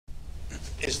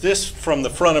Is this from the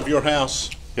front of your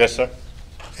house? Yes, sir.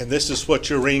 And this is what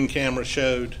your Ring camera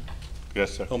showed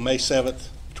Yes, sir. on May 7th,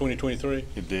 2023?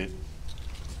 It did.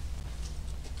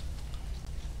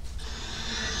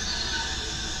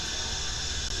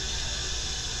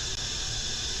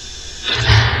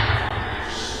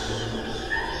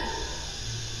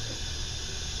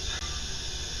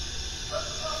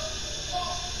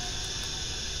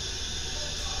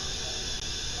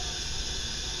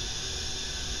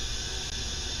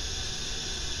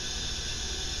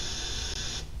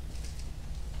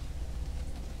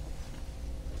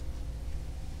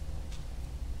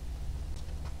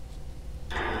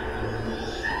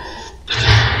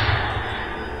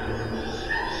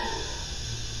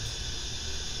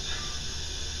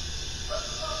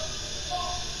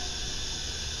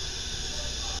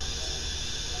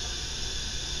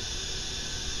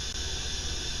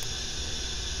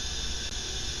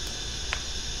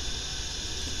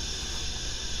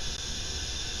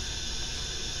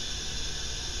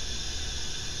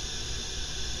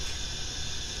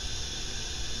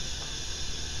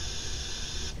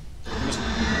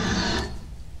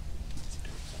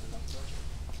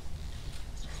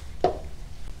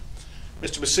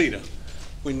 Mr. Maceda,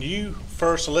 when you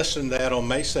first listened to that on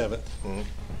May 7th,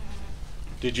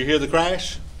 did you hear the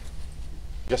crash?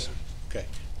 Yes, sir. Okay.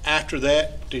 After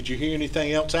that, did you hear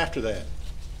anything else after that?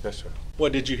 Yes, sir.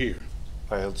 What did you hear?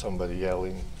 I heard somebody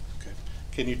yelling. Okay.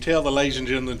 Can you tell the ladies and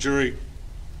gentlemen of the jury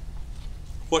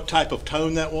what type of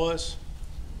tone that was,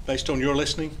 based on your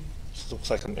listening? It looks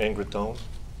like an angry tone.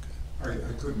 I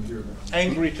couldn't hear that.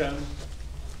 Angry tone.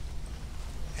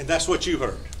 And that's what you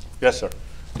heard? Yes, sir.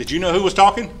 Did you know who was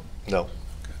talking? No.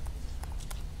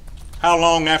 How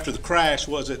long after the crash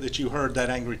was it that you heard that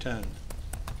angry tone?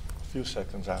 A few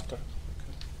seconds after.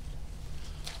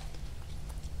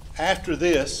 After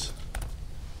this,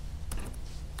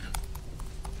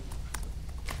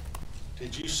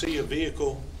 did you see a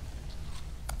vehicle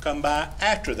come by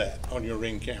after that on your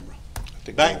Ring camera?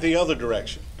 Back the other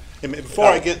direction. And before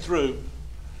I get through,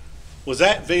 was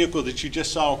that vehicle that you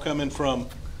just saw coming from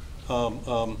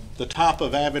the top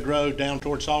of Avid Road down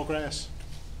towards Sawgrass?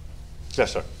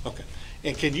 Yes, sir. Okay.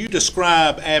 And can you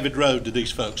describe Avid Road to these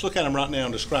folks? Look at them right now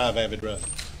and describe Avid Road.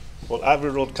 Well,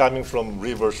 Avid Road coming from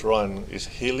Rivers Run is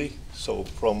hilly, so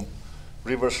from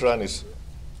Rivers Run is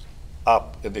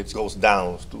up and it goes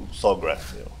down to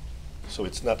Sawgrass, you know. So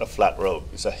it's not a flat road,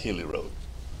 it's a hilly road.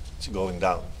 It's going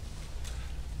down.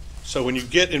 So when you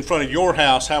get in front of your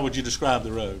house, how would you describe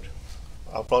the road?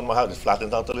 Up front of my house, it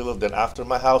flattens out a little. Then after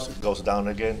my house, it goes down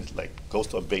again. It like goes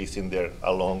to a basin there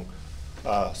along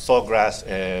Sawgrass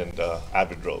and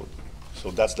Avid Road.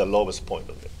 So that's the lowest point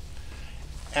of it.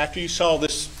 After you saw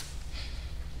this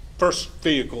first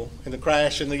vehicle and the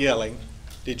crash and the yelling,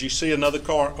 did you see another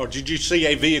car, or did you see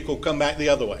a vehicle come back the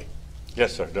other way?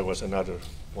 Yes, sir. There was another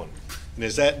one. And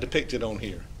is that depicted on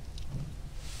here?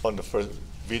 On the first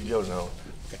video, no.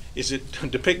 Okay. Is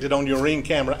it depicted on your Ring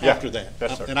camera Yeah. after that?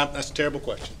 Yes, sir. And that's a terrible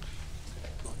question.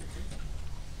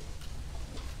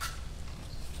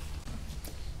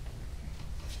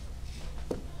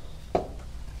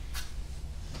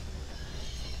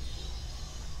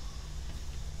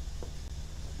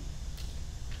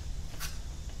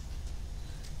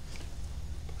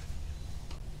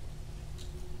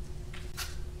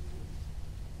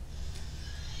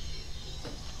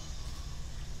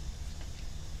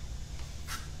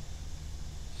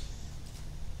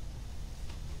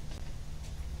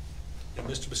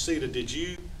 Mr. Maceda, did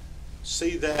you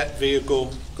see that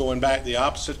vehicle going back the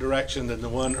opposite direction than the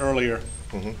one earlier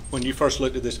when you first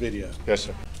looked at this video? Yes,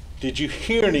 sir. Did you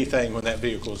hear anything when that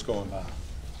vehicle was going by?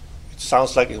 It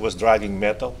sounds like it was dragging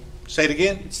metal. Say it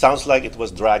again? It sounds like it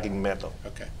was dragging metal.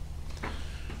 Okay.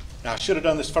 Now, I should have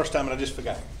done this first time and I just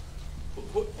forgot.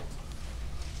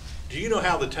 Do you know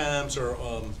how the times are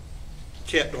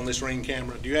kept on this Ring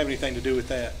camera? Do you have anything to do with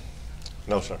that?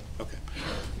 No, sir. Okay.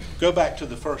 Go back to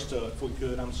the first, if we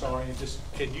could, I'm sorry, and just,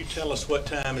 can you tell us what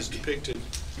time is depicted?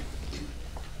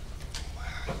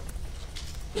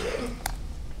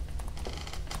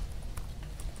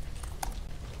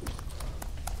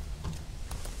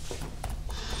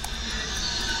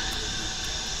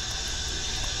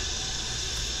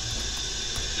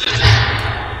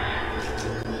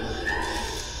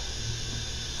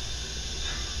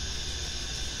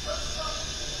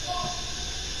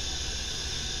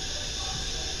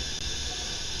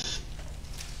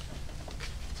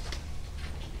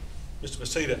 Mr.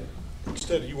 Maceda,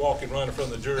 instead of you walking right in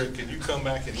front of the jury, can you come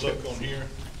back and look on here?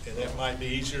 And that might be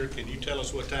easier. Can you tell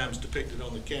us what time is depicted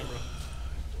on the camera?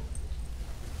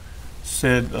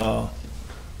 Said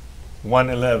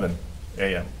 1:11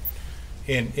 a.m.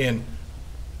 And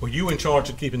Were you in charge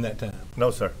of keeping that time? No,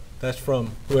 sir. That's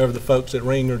from whoever the folks at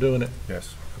Ring are doing it?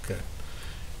 Yes. Okay.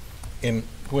 And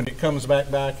when it comes back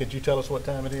by, could you tell us what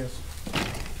time it is,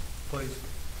 please?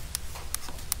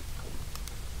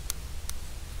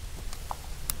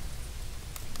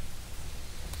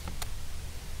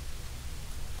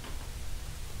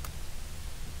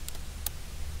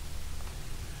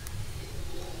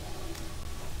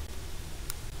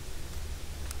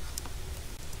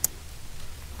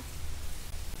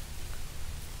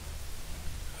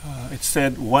 It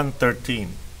said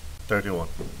 1:13:31.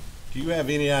 Do you have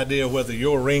any idea whether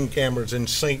your Ring camera's in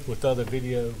sync with other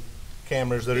video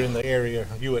cameras that are in the area?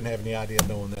 You wouldn't have any idea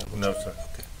knowing that, would you? No, sir.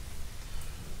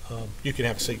 Okay. You can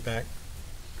have a seat back.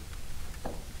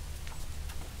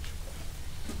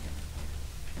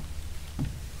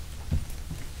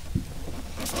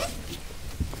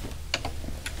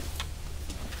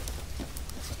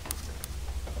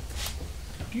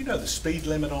 Do you know the speed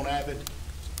limit on Avid?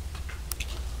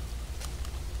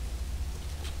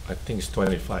 I think it's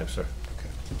 25, sir.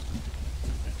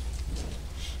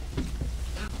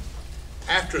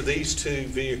 After these two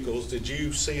vehicles, did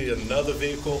you see another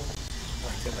vehicle?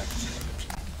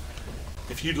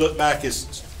 If you look back,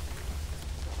 if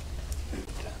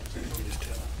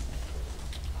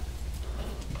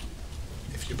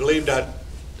you believed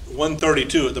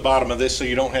 132 at the bottom of this, so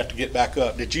you don't have to get back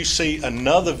up, did you see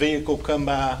another vehicle come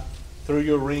by through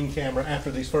your Ring camera after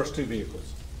these first two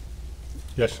vehicles?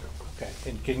 Yes, sir.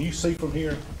 Okay, and can you see from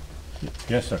here?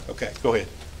 Yes, sir. Okay, go ahead.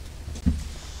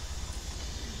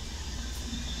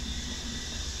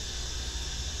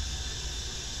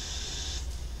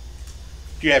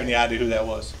 Do you have any idea who that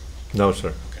was? No, sir.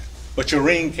 Okay. But your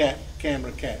Ring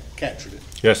camera captured it.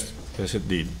 Yes, yes, it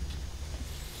did.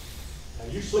 Now,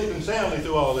 you're sleeping soundly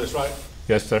through all this, right?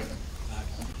 Yes, sir.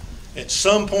 At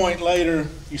some point later,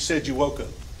 you said you woke up.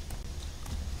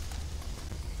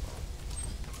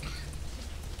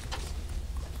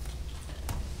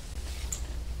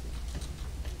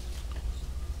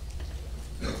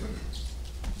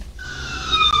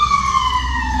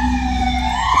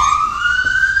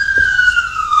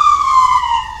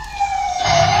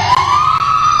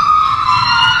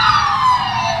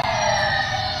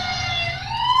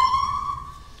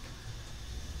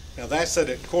 Now that's at,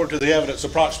 according to the evidence,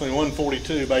 approximately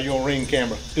 1:42 by your Ring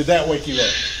camera. Did that wake you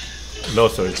up? No,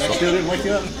 sir. It's That still didn't wake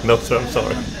you up? no, sir. I'm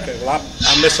sorry. Okay, well,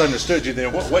 I misunderstood you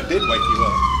there. What did wake you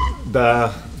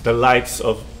up? The lights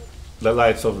of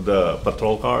the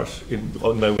patrol cars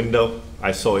on my window.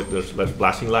 I saw it. There's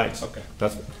flashing lights. Okay.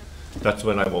 That's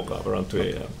when I woke up around 2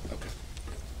 a.m. Okay.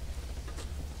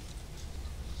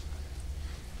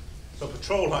 So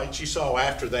patrol lights you saw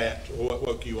after that, or what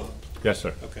woke you up? Yes,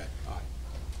 sir. Okay, all right.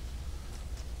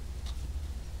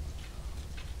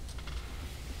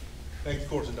 Thank you,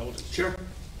 court's indulgence. Sure.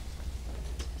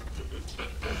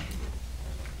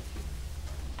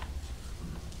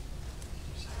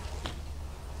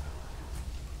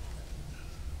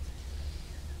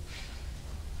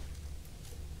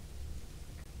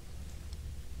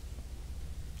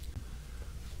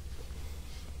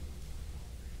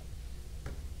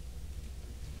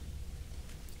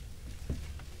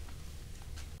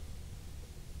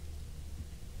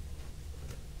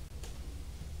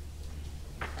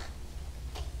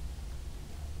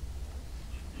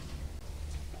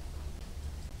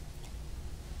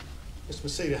 Mr.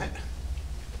 Maceda,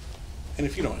 and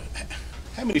if you don't,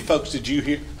 how many folks did you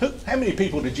hear, how many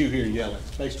people did you hear yelling,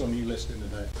 based on you listening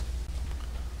today?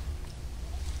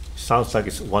 Sounds like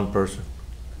it's one person.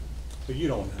 So you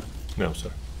don't know? No,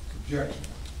 sir. Objection.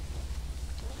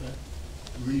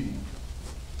 Leading.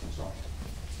 Sorry.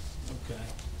 Okay.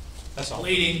 That's all.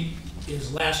 Leading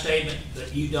his last statement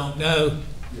that you don't know.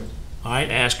 Yes. All right,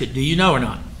 ask it, do you know or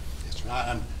not? Yes,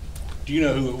 sir. Do you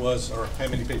know who it was, or how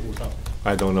many people were talking?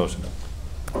 I don't know, sir.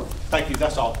 Thank you,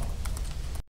 that's all.